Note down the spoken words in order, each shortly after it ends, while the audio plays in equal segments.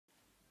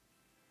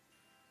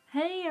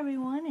Hey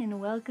everyone,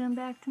 and welcome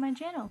back to my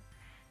channel.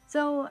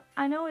 So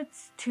I know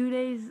it's 2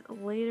 days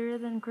later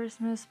than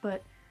Christmas,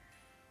 but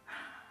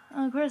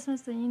on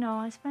Christmas,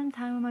 I spent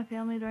time with my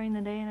family during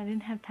the day and I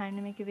didn't have time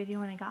to make a video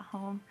when I got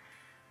home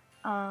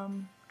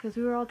because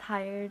we were all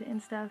tired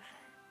and stuff.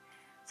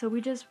 So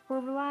we just were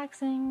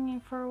relaxing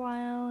for a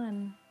while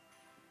and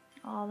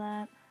all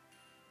that.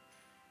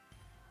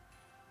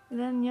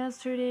 Then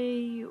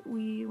yesterday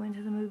we went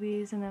to the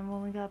movies, and then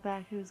when we got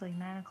back it was like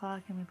 9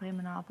 o'clock and we played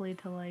Monopoly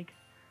till like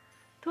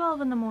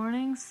 12 in the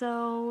morning,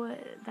 so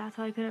that's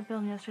why I couldn't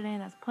film yesterday,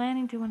 and I was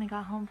planning to when I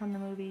got home from the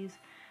movies,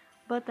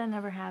 but that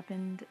never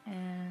happened,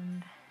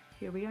 and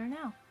here we are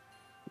now.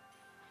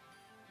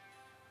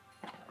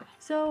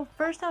 So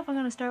first off, I'm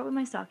going to start with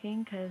my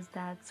stocking, because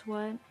that's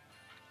what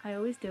I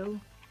always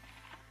do,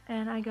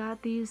 and I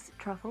got these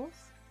truffles.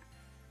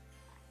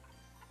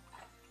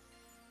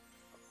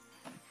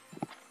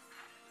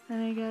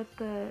 Then I got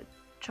the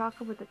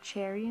chocolate with the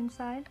cherry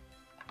inside.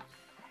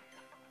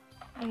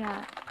 I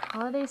got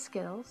holiday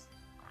Skittles,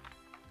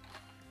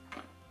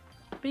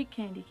 big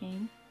candy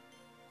cane,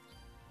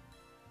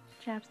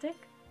 chapstick,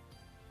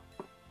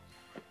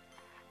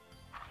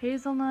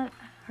 hazelnut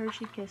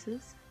Hershey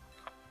Kisses,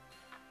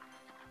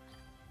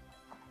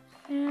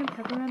 and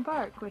peppermint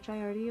bark, which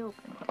I already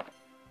opened.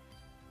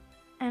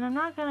 And I'm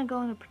not gonna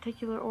go in a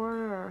particular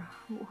order or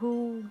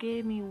who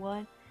gave me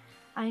what.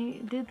 I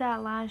did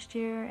that last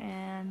year,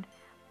 and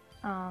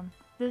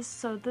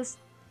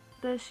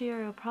this year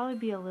it'll probably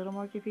be a little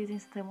more confusing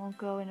since I won't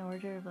go in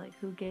order of like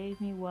who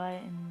gave me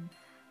what and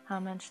how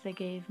much they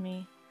gave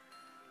me.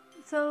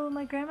 So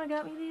my grandma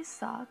got me these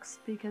socks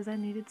because I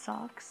needed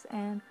socks,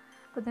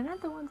 but they're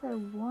not the ones I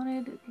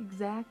wanted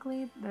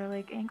exactly. They're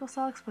like ankle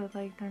socks, but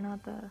like they're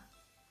not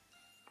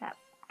that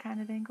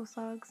kind of ankle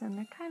socks, and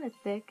they're kind of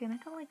thick, and I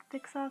don't like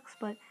thick socks,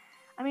 but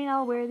I mean,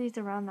 I'll wear these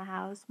around the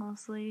house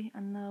mostly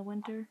in the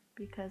winter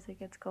because it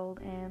gets cold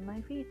and my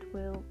feet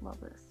will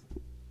love this.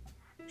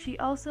 She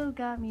also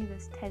got me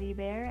this teddy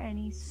bear, and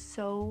he's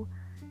so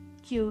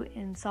cute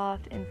and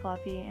soft and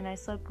fluffy, and I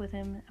slept with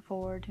him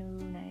for 2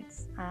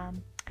 nights.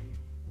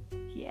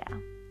 Yeah.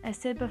 I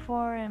said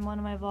before in one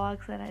of my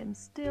vlogs that I'm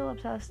still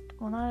obsessed,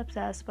 well, not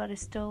obsessed, but I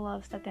still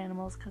love stuffed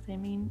animals because they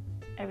mean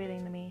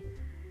everything to me.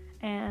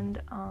 And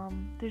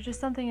there's just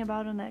something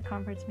about them that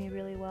comforts me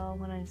really well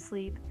when I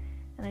sleep,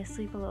 and I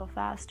sleep a little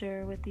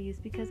faster with these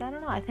because I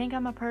don't know, I think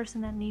I'm a person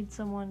that needs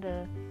someone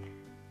to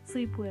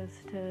sleep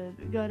with to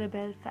go to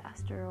bed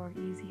faster or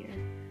easier.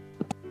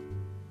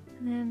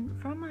 And then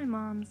from my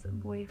mom's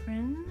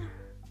boyfriend,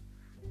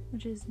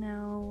 which is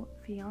now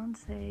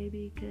fiance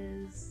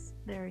because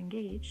they're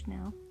engaged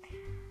now,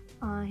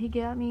 he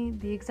got me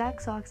the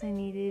exact socks I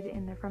needed,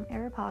 and they're from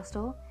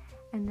Aeropostale,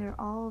 and they're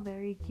all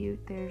very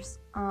cute. There's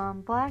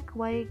black,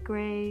 white,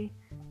 gray,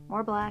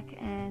 more black,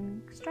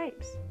 and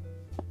stripes.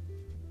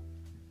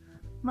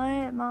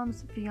 My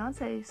mom's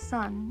fiance's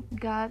son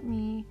got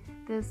me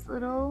this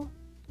little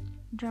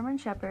German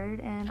Shepherd,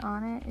 and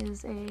on it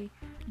is a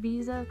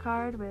Visa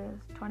card with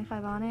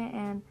 25 on it,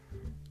 and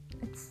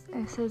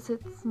it says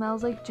it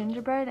smells like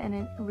gingerbread, and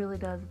it really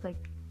does. It's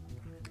like,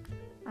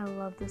 I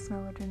love the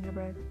smell of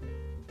gingerbread.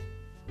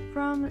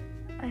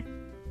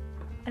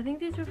 I think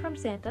these were from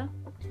Santa.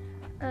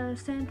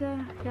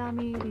 Santa got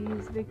me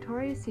these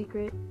Victoria's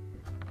Secret.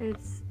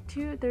 There's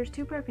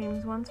 2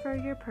 perfumes. One's for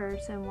your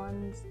purse and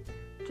one's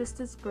just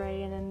a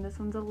spray, and then this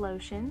one's a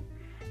lotion.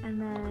 And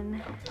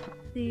then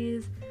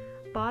these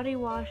body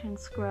wash and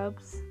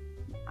scrubs.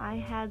 I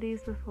had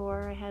these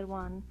before. I had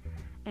one.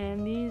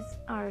 And these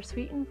are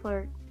Sweet and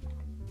Flirt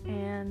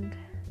and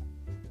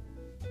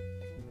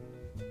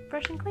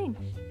Fresh and Clean.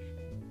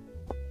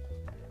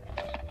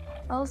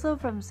 Also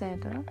from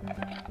Santa,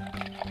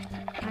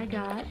 I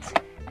got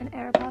an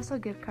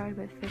Aeropostale gift card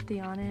with 50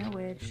 on it,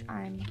 which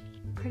I'm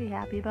pretty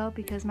happy about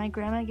because my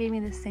grandma gave me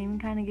the same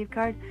kind of gift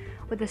card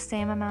with the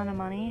same amount of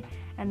money,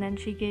 and then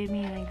she gave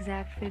me an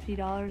exact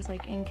 $50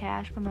 like in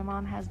cash, but my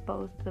mom has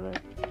both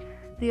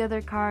the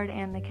other card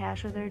and the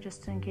cash with her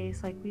just in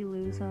case like we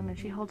lose them, and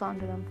she holds on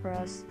to them for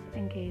us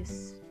in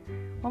case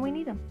when we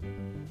need them.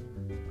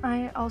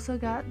 I also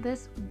got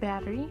this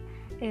battery.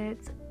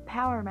 It's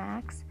Power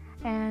Max,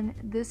 and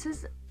this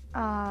is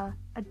a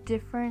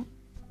different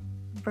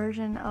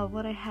version of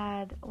what I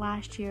had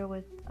last year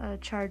with a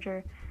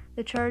charger.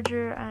 The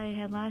charger I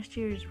had last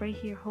year is right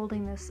here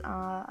holding this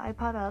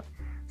iPod up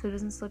so it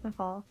doesn't slip and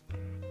fall,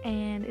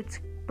 and it's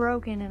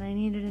broken and I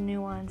needed a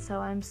new one, so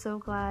I'm so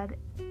glad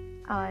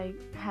I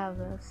have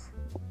this.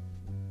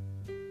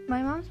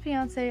 My mom's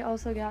fiance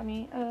also got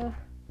me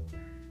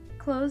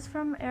clothes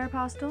from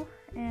Aeropostale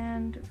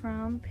and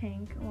from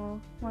Pink.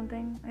 Well, one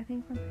thing I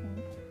think from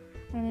Pink,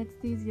 and it's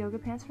these yoga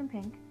pants from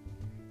Pink,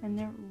 and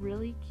they're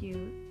really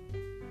cute.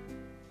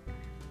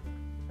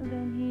 And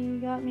then he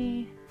got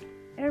me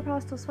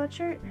Aeropostale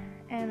sweatshirt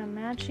and a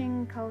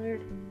matching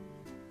colored,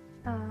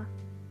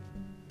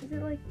 is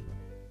it like,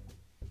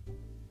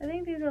 I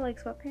think these are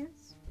like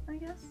sweatpants, I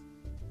guess.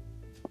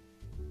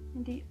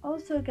 And he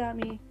also got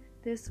me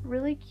this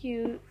really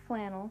cute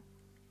flannel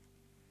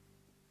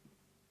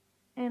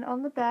And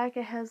on the back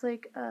it has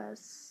like a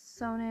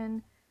sewn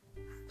in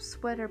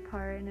sweater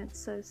part, and it's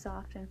so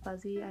soft and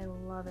fuzzy. I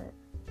love it.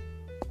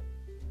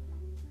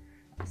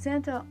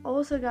 Santa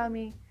also got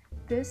me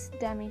this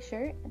Demi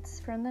shirt. It's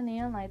from the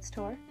Neon Lights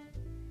tour.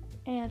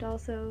 And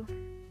also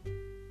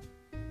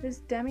this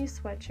Demi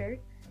sweatshirt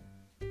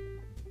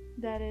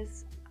that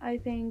is, I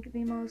think,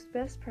 the most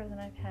best present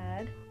I've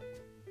had.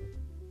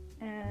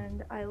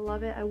 And I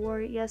love it. I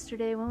wore it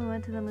yesterday when we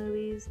went to the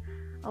movies,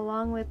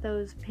 along with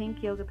those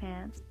pink yoga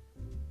pants.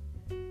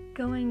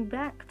 Going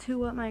back to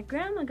what my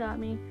grandma got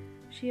me,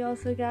 she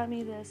also got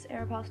me this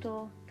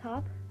Aeropostale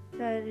top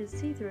that is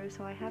see-through,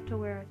 so I have to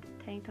wear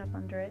a tank top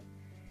under it.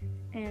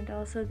 And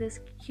also this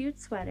cute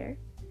sweater.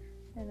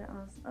 And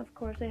of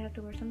course I have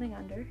to wear something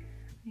under,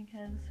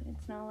 because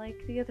it's not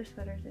like the other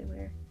sweaters they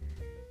wear.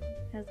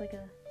 It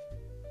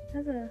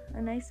has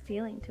a nice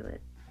feeling to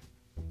it.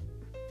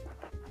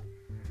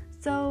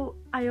 So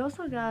I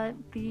also got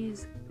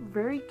these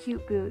very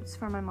cute boots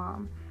for my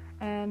mom,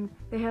 and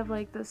they have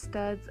like the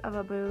studs of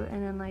a boot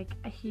and then like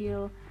a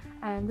heel,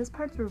 and this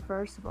part's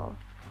reversible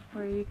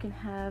where you can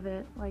have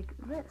it like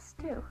this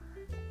too,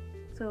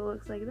 so it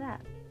looks like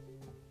that.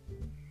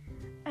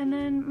 And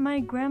then my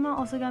grandma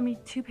also got me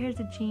 2 pairs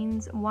of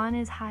jeans. One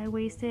is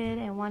high-waisted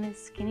and one is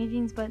skinny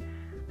jeans, but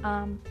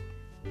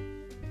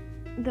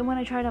then when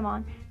I tried them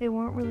on, they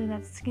weren't really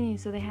that skinny,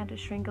 so they had to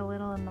shrink a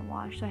little in the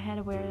wash, so I had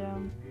to wear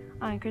them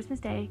on Christmas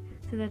Day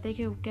so that they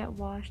could get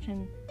washed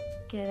and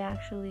get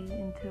actually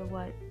into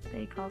what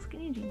they call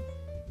skinny jeans.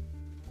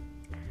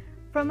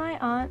 From my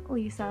aunt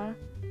Lisa,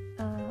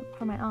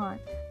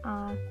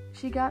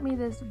 she got me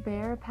this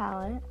Bear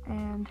palette,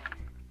 and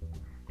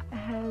it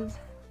has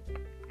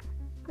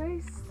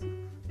nice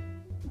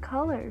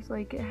colors.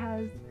 Like, it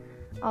has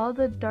all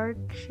the dark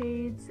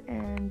shades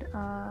and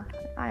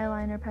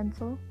eyeliner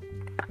pencil.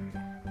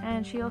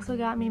 And she also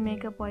got me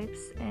makeup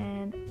wipes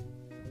and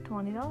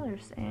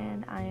 $20,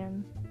 and I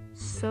am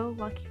so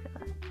lucky for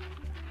that.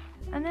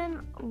 And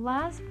then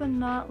last but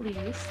not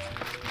least,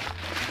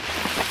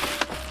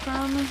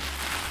 from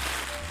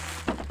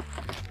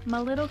my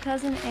little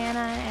cousin Anna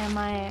and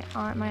my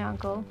aunt, my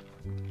uncle,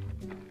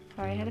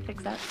 sorry, I had to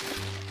fix that,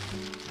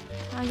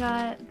 I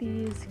got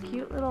these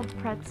cute little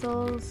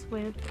pretzels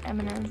with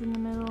M&Ms in the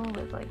middle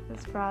with like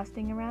this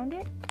frosting around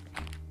it,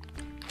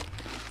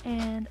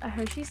 and a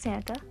Hershey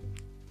Santa,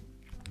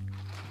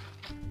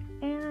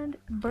 and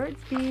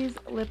Burt's Bees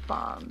lip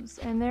balms,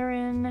 and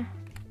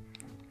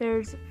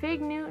there's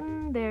Fig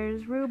Newton,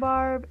 there's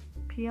rhubarb,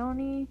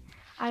 peony.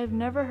 I've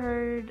never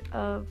heard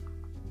of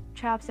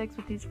chapsticks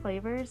with these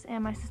flavors,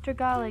 and my sister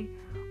got like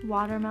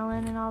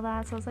watermelon and all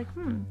that, so I was like,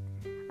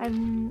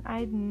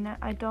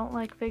 I don't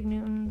like Fig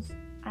Newtons.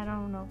 I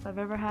don't know if I've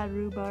ever had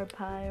rhubarb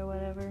pie or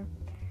whatever.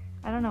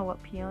 I don't know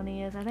what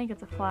peony is. I think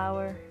it's a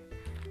flower,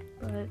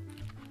 but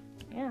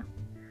yeah.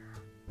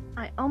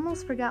 I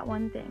almost forgot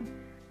one thing.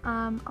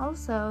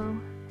 Also,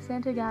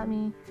 Santa got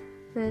me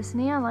this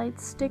Neon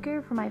Lights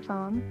sticker for my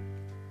phone,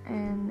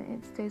 and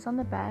it stays on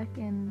the back,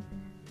 and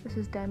this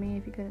is Demi,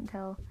 if you couldn't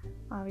tell,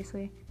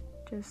 obviously,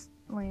 just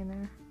laying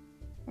there,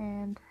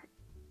 and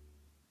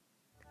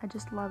I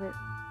just love it.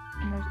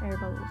 And there's air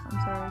bubbles.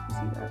 I'm sorry if you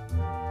see that.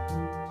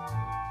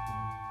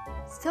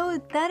 So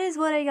that is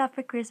what I got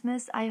for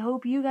Christmas. I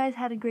hope you guys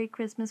had a great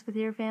Christmas with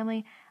your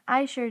family.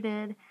 I sure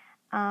did.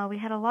 We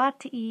had a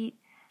lot to eat,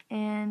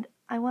 and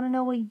I want to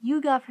know what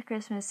you got for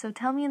Christmas. So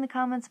tell me in the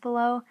comments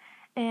below,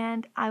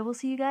 and I will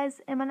see you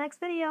guys in my next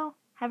video.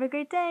 Have a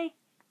great day.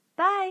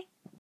 Bye!